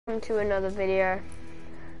To another video.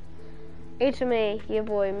 It's me, your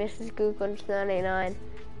boy, Mrs. Googles99,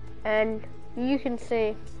 and you can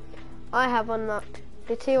see I have unlocked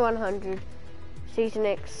the T100 Season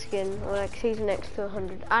X skin, or like Season X to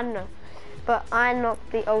 100, I don't know, but I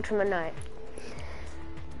unlocked the Ultima Knight.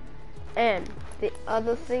 And the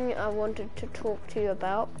other thing I wanted to talk to you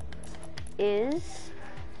about is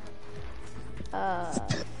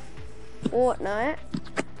Fortnite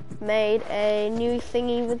made a new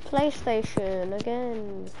thingy with PlayStation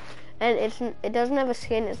again, and it doesn't have a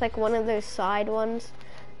skin. It's like one of those side ones.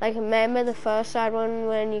 Like, remember the first side one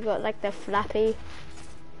when you got like the flappy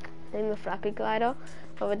thing, the flappy glider?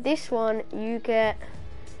 But with this one you get,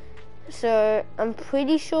 so I'm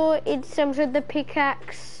pretty sure it's some sort of the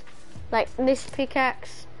pickaxe, like this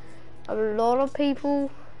pickaxe. A lot of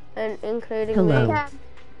people, and including me.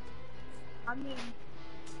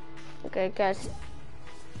 Okay guys,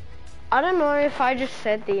 I don't know if I just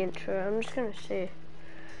said the intro. I'm just gonna see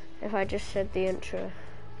if I just said the intro,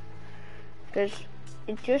 because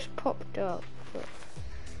it just popped up. But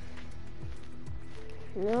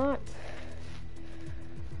not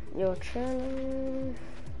your channel.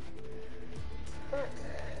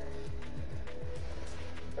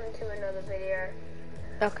 Into another video.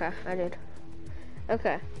 Okay, I did.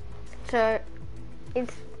 Okay, so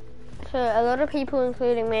a lot of people,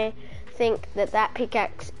 including me, think that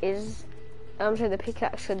pickaxe is so the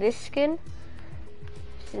pickaxe for this skin,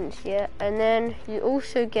 and then you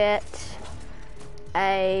also get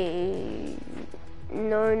a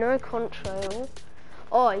no contrail.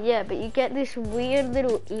 Oh yeah, but you get this weird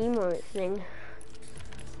little emote thing.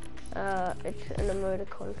 It's an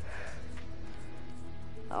emoticon.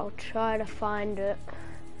 I'll try to find it.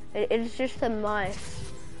 It's just a mice,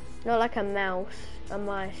 not like a mouse, a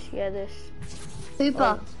mice. Yeah, this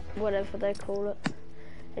Super. Whatever they call it.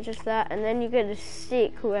 It's just that, and then you get a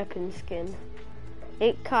sick weapon skin.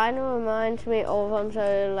 It kind of reminds me of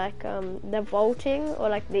the vaulting, or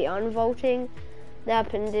like the unvaulting that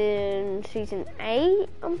happened in season 8.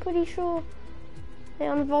 I'm pretty sure the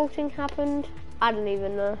unvaulting happened. I don't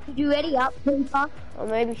even know. Did you ready up, Pooper? Or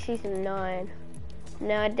maybe season 9.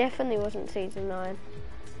 No, it definitely wasn't season 9.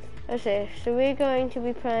 Okay, so we're going to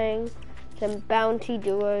be playing some bounty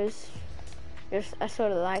duos. I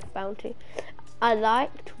sort of like bounty. I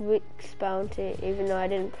liked Rick's bounty, even though I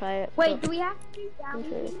didn't play it. Wait, do we have to do bounty?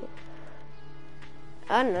 Really cool.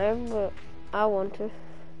 I don't know, but I want to. Can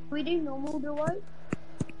we do normal duo?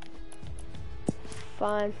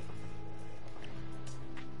 Fine.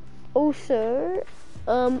 Also,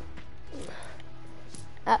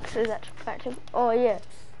 actually that's effective. Oh yeah.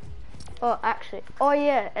 Oh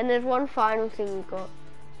yeah, and there's one final thing you got.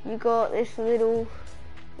 You got this weird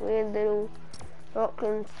little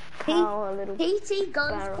Rockland Tower little PT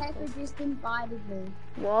Ghost Pepper just invited me.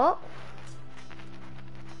 What?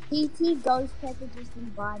 PT Ghost Pepper just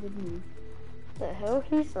invited me. The hell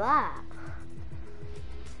is that?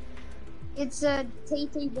 It's a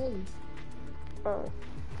TTV. Oh.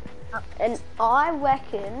 And I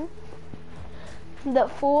reckon that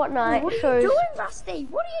Fortnite What are you doing, Rusty?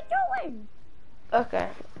 What are you doing? Okay.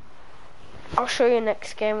 I'll show you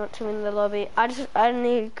next game once I'm in the lobby. I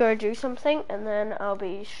need to go do something, and then I'll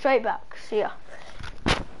be straight back. See ya.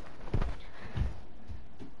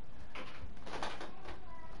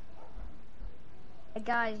 Hey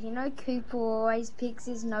guys, you know Cooper always picks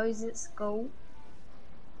his nose at school?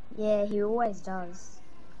 Yeah, he always does.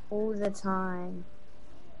 All the time.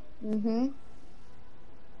 Don't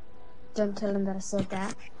tell him that I said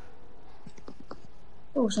that.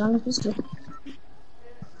 Oh, sound like pistol.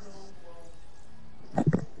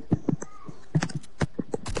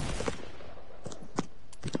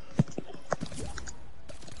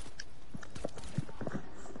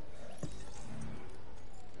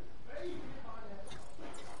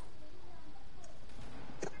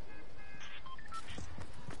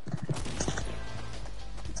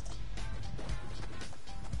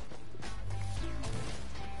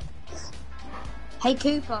 Hey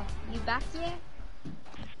Cooper, you back yet?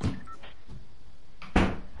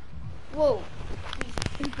 Whoa.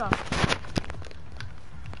 Cooper.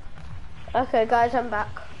 Okay, guys, I'm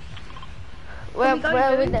back. Where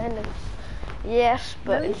are we then? Yes,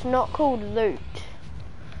 but it's not called loot.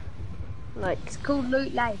 Like, it's called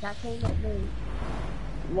loot like I call it loot.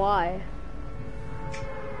 Why?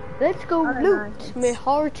 Let's go loot, me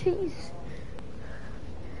hearties.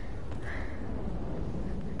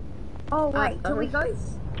 Oh wait, can we go here?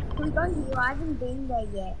 I haven't been there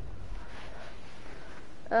yet.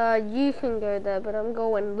 You can go there, but I'm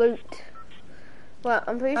going loot. Well,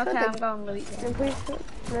 I'm pretty sure I'm going loot then. I'm pretty sure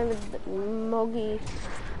maybe Moggy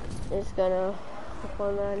is gonna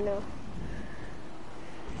Before I know.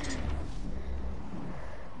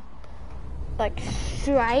 Like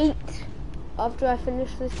straight after I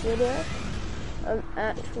finish this video, I'm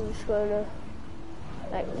actually just gonna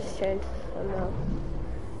like just change somehow.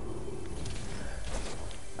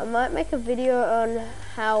 I might make a video on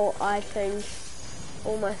how I change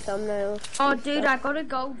all my thumbnails. Oh dude, I got a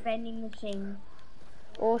gold vending machine.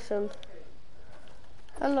 Awesome.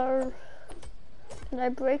 Hello. Can I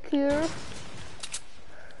break you?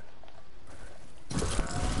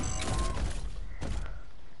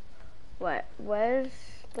 Wait, where's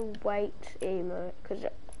the weight emote? Because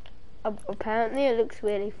apparently it looks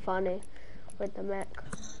really funny with the mech.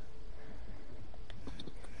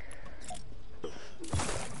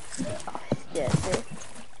 Oh, yeah, see?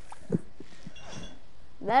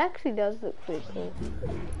 That actually does look pretty cool.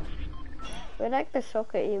 We like the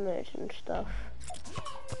soccer emotes and stuff.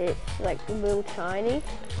 It's like real tiny,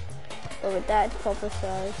 but with that it's proper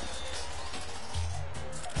size.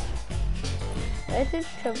 This is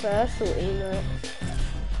traversal emote.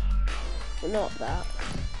 Not that.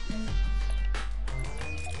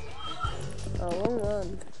 Oh, wrong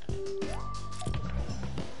one.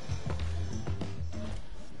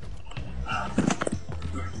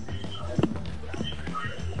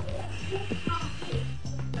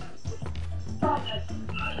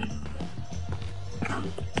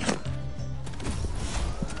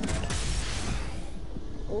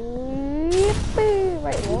 Yippee!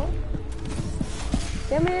 Wait, what?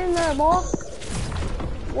 Get me in there, boss!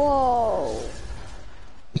 Whoa!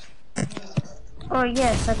 Oh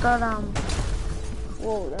yes, I got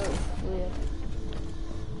Whoa, that was weird.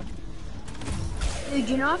 Dude,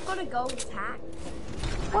 you know I've got a gold tack.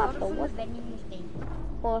 I got it from the vending machine.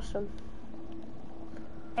 Awesome.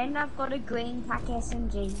 And I've got a green tack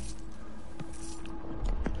SMG.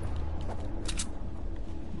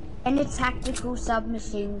 And a tactical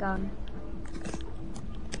submachine gun.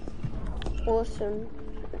 Awesome.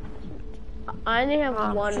 I only have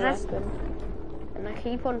one should I weapon, and I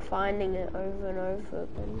keep on finding it over and over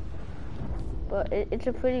again. But it's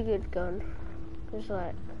a pretty good gun. It's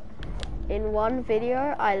like, in one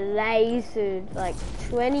video, I lasered like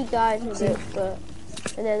 20 guys with it,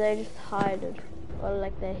 and then they just hid it, or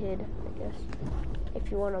like they hid, I guess.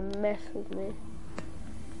 If you want to mess with me.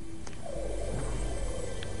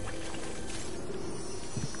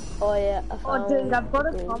 Oh yeah, I found dude, I've got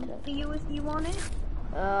a green pump tech. for you if you want it.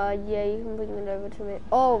 Yeah, you can bring it over to me.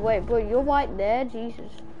 Oh wait, bro, you're right there,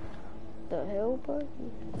 Jesus. The hell, bro?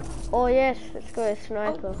 Oh yes, let's go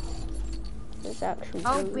sniper. It's actually.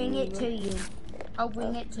 I'll bring it to you. I'll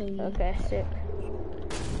bring it to you. Okay, sick.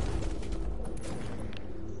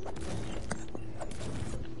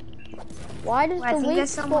 Why does the weak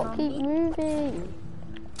spot keep moving?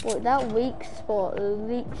 Wait, that weak spot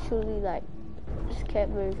literally like just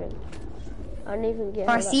kept moving. I don't even get.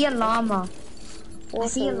 I see a llama. Awesome. I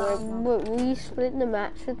see a llama. Will you split the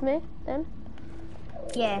match with me then?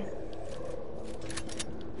 Yeah.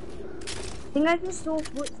 I think I just saw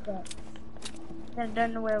footsteps. I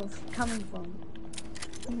don't know where it was coming from.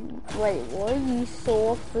 Wait, what? You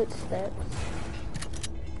saw footsteps?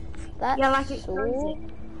 That's Yeah, like it shows it.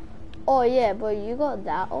 Oh yeah, but you got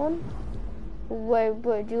that on? Wait,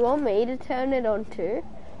 but do you want me to turn it on too?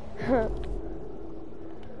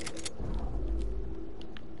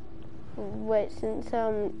 Wait, since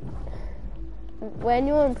when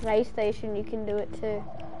you're on PlayStation you can do it too.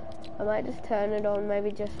 I might just turn it on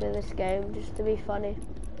maybe just for this game, just to be funny.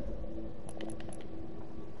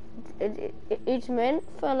 It's meant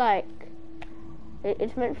for like,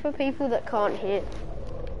 it's meant for people that can't hit.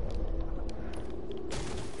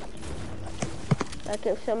 Like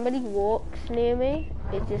if somebody walks near me,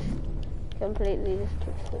 it just completely just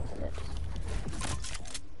puts footsteps.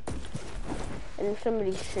 And if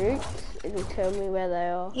somebody shoots, it'll tell me where they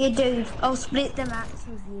are. Yeah, dude, I'll split the match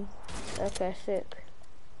with you. Okay, sick.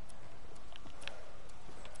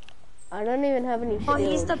 I don't even have any shields. Oh,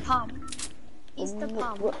 here's the pump. Here's the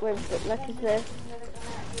pump. Wait, look at this.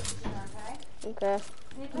 Okay.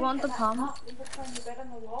 You want the pump?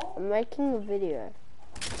 I'm making a video.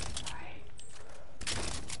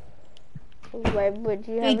 Wait, but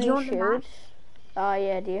do you have any shields? Oh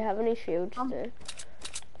yeah, do you have any shields too?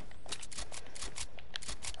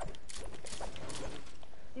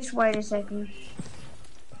 Just wait a second.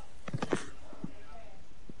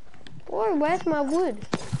 Boy, where's my wood?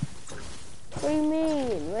 What do you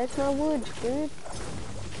mean? Where's my wood, dude?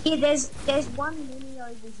 Here, there's one mini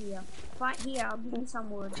over here. Right here, I'll give you some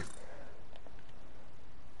wood.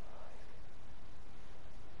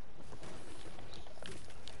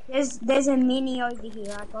 There's a mini over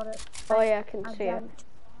here. I got it. Oh yeah, I can see it.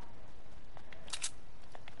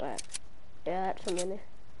 Right. Yeah, that's a minute.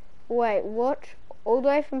 Wait, what? All the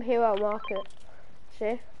way from here I'll mark it.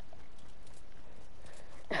 See?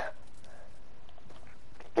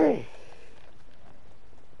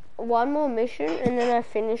 One more mission and then I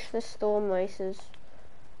finish the storm races.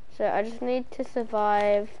 So I just need to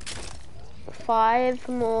survive 5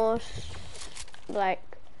 more, like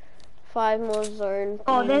 5 more zone.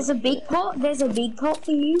 Oh, there's a big pot. There's a big pot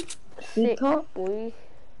for you. Big Sick, pot. boy.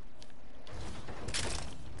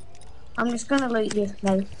 I'm just gonna loot this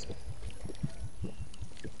place.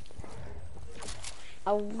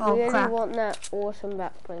 I really want that awesome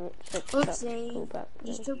back bling. It's like such a cool back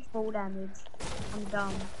bling. Just took full damage. I'm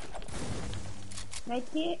dumb.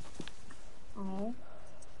 Make it. Oh.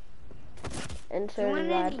 And so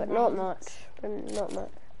did I, but not much. Not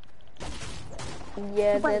much.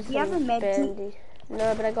 Yeah, Wait, there's some bandies.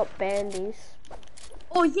 No, but I got bandies.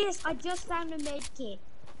 Oh yes, I just found a med kit.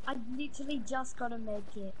 I literally just got a med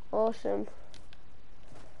kit. Awesome.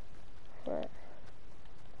 Right.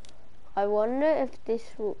 I wonder if this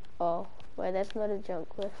will... Oh, wait, that's not a junk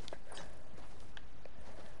lift.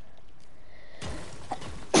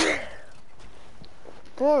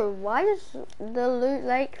 Bro, why is the loot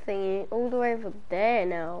lake thingy all the way over there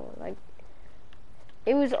now? Like,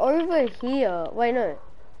 it was over here. Wait, no.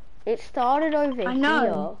 It started over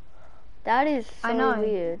here. That is so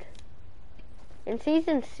weird. In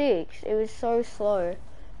season 6, it was so slow.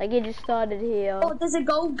 Like, it just started here. Oh, there's a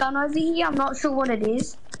gold gun over here. I'm not sure what it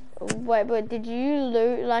is. Wait, but did you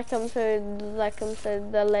loot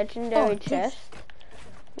the legendary chest?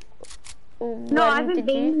 No, I haven't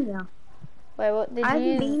been here. Wait, what did you? I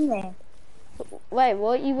haven't been there. Wait,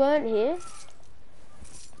 what? You weren't here?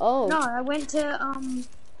 Oh. No, I went to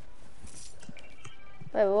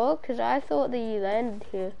Wait, what? Because I thought that you landed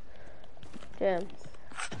here. Damn.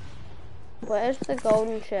 Where's the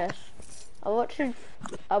golden chest? I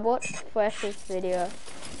watched Fresh's video,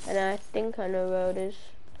 and I think I know where it is.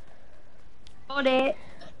 Got it.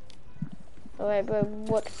 Oh wait, but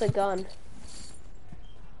what's the gun?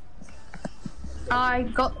 I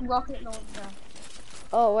got rocket launcher.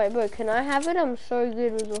 Oh wait, bro, can I have it? I'm so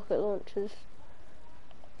good with rocket launchers.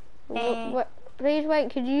 Please wait,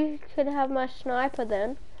 could have my sniper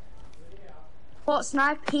then? What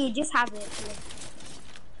sniper? Here, just have it.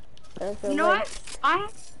 Okay, you know what? I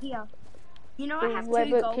have here. You know I have two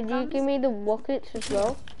gold but could guns. you give me the rockets as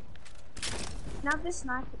well? Now the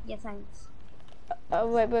sniper. Yeah, thanks.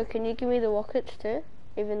 Wait, but can you give me the rockets too?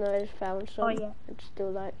 Even though I just found some. Oh yeah. I'd still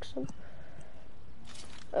like some.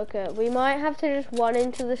 Okay, we might have to just run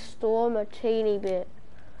into the storm a teeny bit.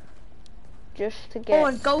 Just to get... Oh,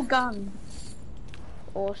 a gold gun.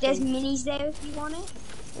 Awesome. There's minis there if you want it.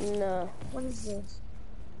 No. What is this?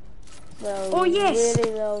 No, oh yes!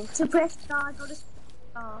 Really love... Suppressed star, I got a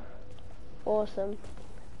star. Awesome.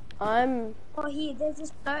 Oh here, there's a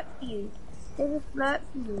flirt for you. There's a flirt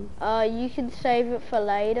for you. You can save it for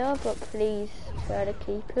later, but please try to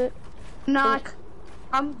keep it. No,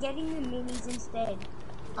 I'm getting the minis instead.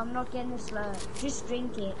 I'm not getting the slurp. Just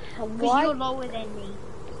drink it. Because you're lower than me.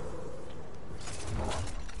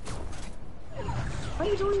 Why are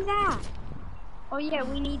you doing that? Oh yeah,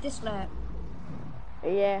 we need the slurp.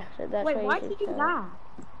 Yeah, so that's wait, why did you do that?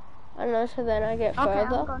 I don't know, so then I get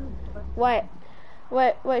further. Wait,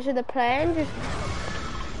 so the plan just...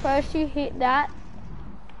 First you hit that,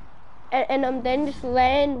 and then just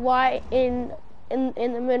land right in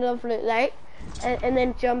the middle of the lake, and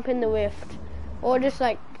then jump in the rift. Or just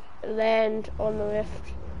like land on the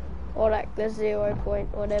rift, or like the 0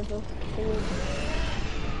 point, whatever.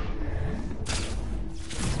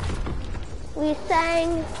 We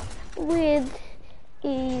sang with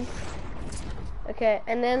ease. Okay,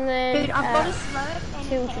 and then dude, I've got a slurp and a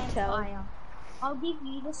campfire. campfire. I'll give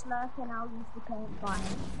you the slurp and I'll use the campfire.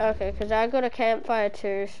 Okay, because I got a campfire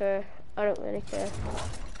too, so I don't really care.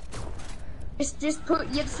 Just put.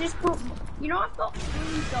 You know, I've got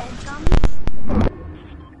 3 gold guns.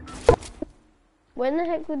 When the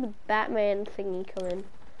heck would the Batman thingy come in?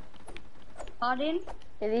 Pardon?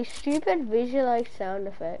 Yeah, these stupid visualize sound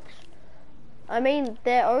effects. I mean,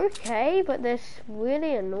 they're okay, but they're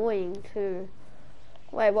really annoying too.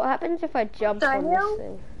 Wait, what happens if I jump on this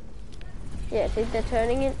thing? Yeah, see, they're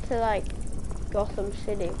turning it to like Gotham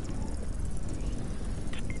City.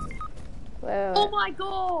 Wait. Oh my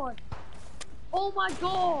god! Oh my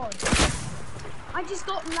god! I just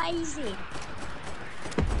got lazy.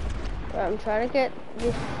 Right, I'm trying to get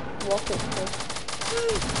this rocket thing.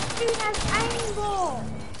 Dude has aimbot!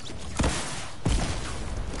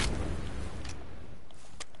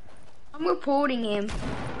 I'm reporting him.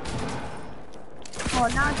 Oh,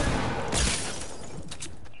 no,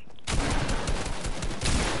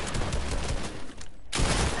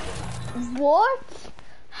 What?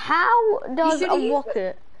 How does shoulda a used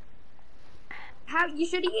rocket? How you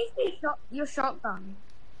should have used your shotgun.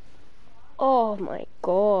 Oh my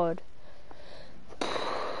god.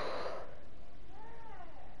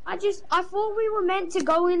 I thought we were meant to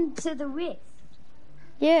go into the rift.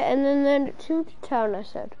 Yeah, and then to town, I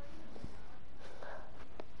said.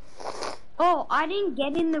 Oh, I didn't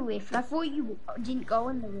get in the rift. I thought you didn't go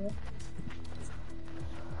in the rift.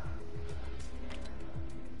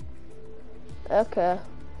 Okay.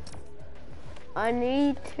 I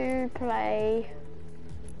need to play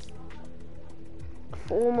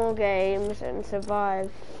 4 more games and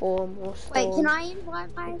survive 4 more storms. Wait, can I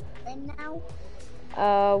invite my friend now?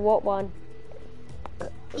 What one?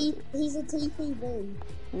 He's a TPV.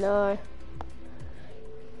 No.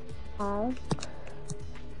 Oh.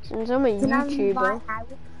 Since I'm a YouTuber.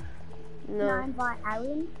 Can I invite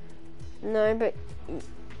Aaron? No, but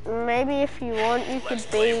maybe if you want, you could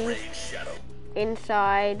be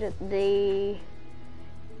inside the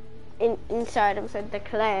inside the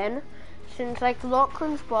clan. Since like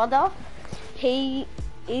Lachlan's brother, he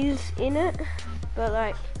is in it, but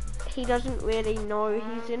like he doesn't really know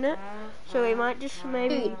he's in it, so he might just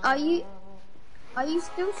maybe. Dude, are you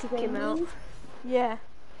still kick him out? streaming? Yeah.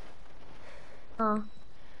 Oh.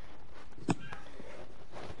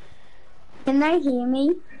 Can they hear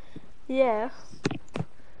me? Yeah.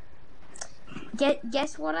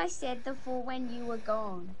 Guess what I said before when you were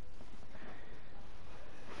gone.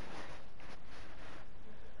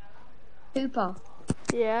 Super.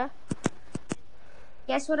 Yeah.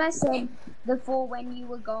 Guess what I said before when you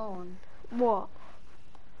were gone. What?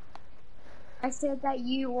 I said that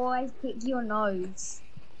you always pick your nose.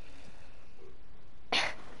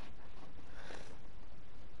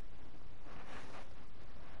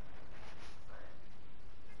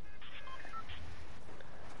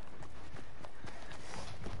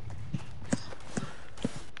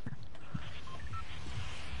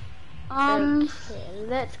 Okay,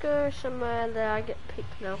 let's go somewhere that I get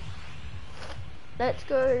picked now. Let's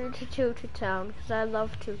go to Tilted Town, because I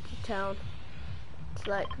love Tilted Town. It's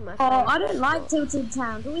like my favorite. Oh, I don't like Tilted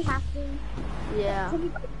Town. Do we have to? Yeah.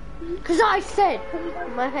 Because I said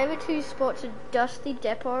my favorite 2 spots are Dusty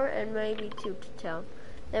Depot and maybe Tilted Town.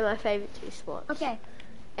 They're my favorite 2 spots. Okay.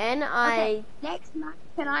 And Okay, next map,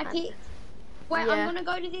 can I pick? Wait, Yeah. I'm gonna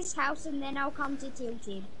go to this house and then I'll come to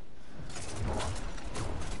Tilted.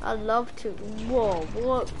 I love to. Whoa,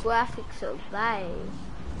 what graphics are they?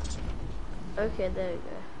 Okay, there we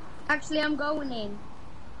go. Actually, I'm going in.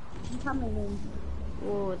 I'm coming in.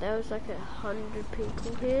 Whoa, there was like 100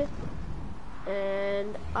 people here.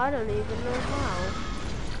 And I don't even know how.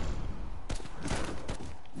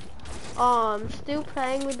 Oh, I'm still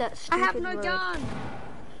playing with that stupid I have no mode. gun.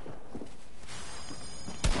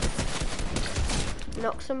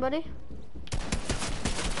 Knock somebody.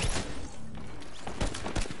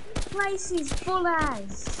 Place is full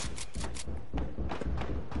as.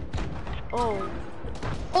 Oh.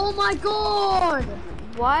 Oh my god!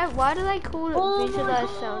 Why do they call it Oh my visualize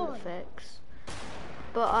God. sound effects?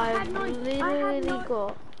 But I've no- I had literally no-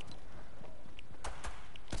 got.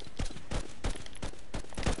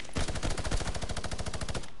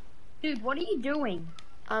 Dude, what are you doing?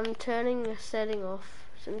 I'm turning the setting off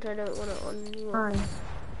since I don't want it on anymore.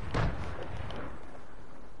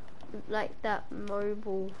 Like that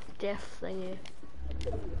mobile death thingy.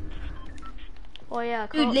 Oh yeah, I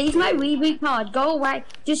Dude, can't leave my shoot. reboot card. Go away.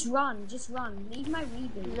 Just run. Just run. Leave my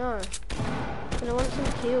reboot. No. But I want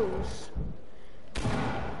some kills.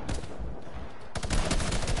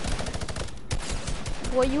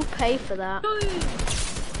 Well, you pay for that. Dude.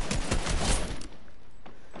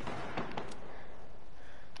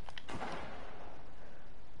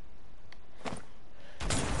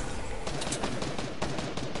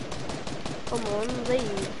 Come on,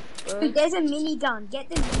 leave. Bro. Dude, there's a minigun. Get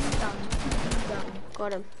the minigun.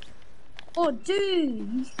 Got him. Oh,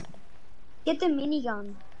 dude. Get the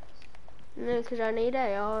minigun. No, because I need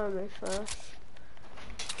AR on me first.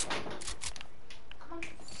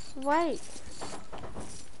 Wait.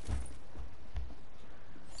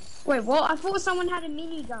 Wait, what? I thought someone had a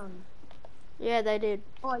minigun. Yeah, they did.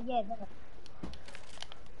 Oh, yeah, there.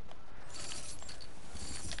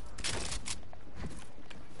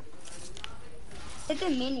 Get the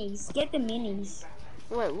minis. Get the minis.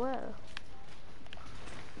 Wait, where?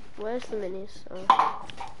 Where's the minis? Oh.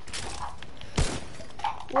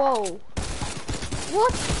 Whoa.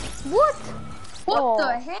 What? What? What Oh.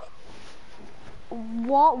 the heck?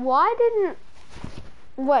 What? Why didn't...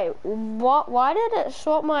 Wait, what? Why did it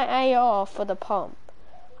swap my AR for the pump?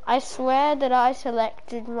 I swear that I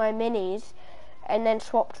selected my minis and then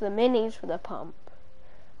swapped the minis for the pump.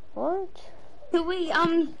 What?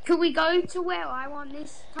 Could we go to where I want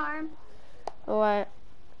this time? Alright.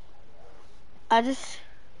 I just...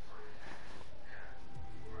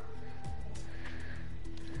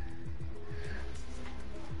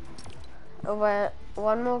 Alright,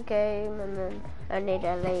 one more game and then I need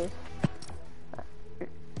to leave.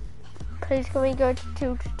 Please can we go to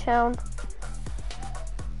Tilted Town?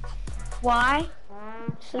 Why?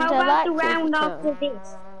 Since How I about like the round Tilted after Town.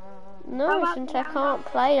 this? No, How about since the I round can't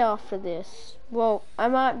play after this. Well, I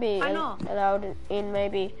might be Why not? allowed in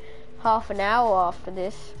maybe half an hour after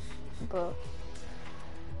this, but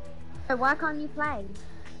So why can't you play?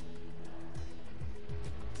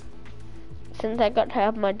 since I got to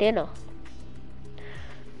have my dinner.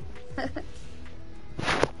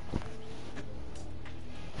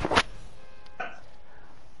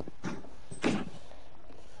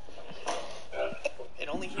 It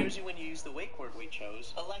only hears you when you use the wake word we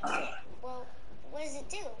chose. Alexa. Well, what does it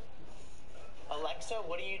do? Alexa,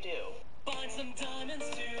 what do you do? Find some diamonds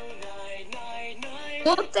tonight.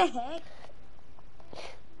 What the heck?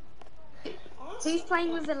 Who's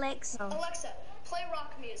playing with Alexa? Alexa, play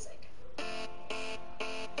rock music.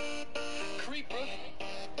 Creeper.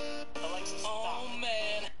 Alexa, stop. Oh,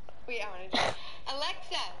 man. Wait, I want to do it.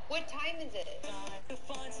 Alexa, what time is it? To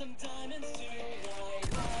find some diamonds tonight.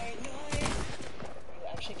 You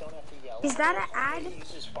actually don't have to yell. Is that an ad? It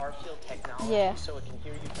uses far field technology, Yeah. so it can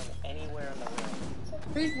hear you from anywhere in the room.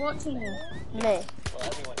 Who's watching it? Me, Well,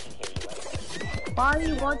 everyone can hear you anyway. Why are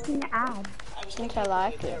you watching the ad? since I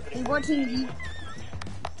like it. You're watching you.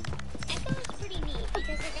 Echo is pretty neat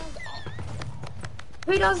because it knows all.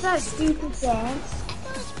 Who does that stupid dance?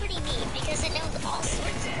 Echo is pretty neat because it knows all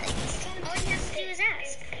sorts of things. All you have to do is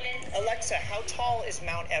ask. Alexa, how tall is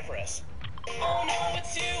Mount Everest? Oh no,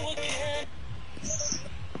 it's you again.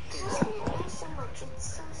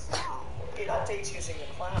 It updates using the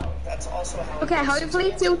cloud. That's also how. Okay,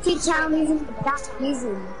 hopefully Tilted Town isn't that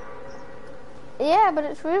busy. Yeah, but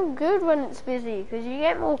it's real good when it's busy because you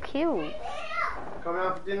get more kills. Come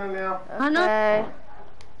out for dinner now. I know. Okay.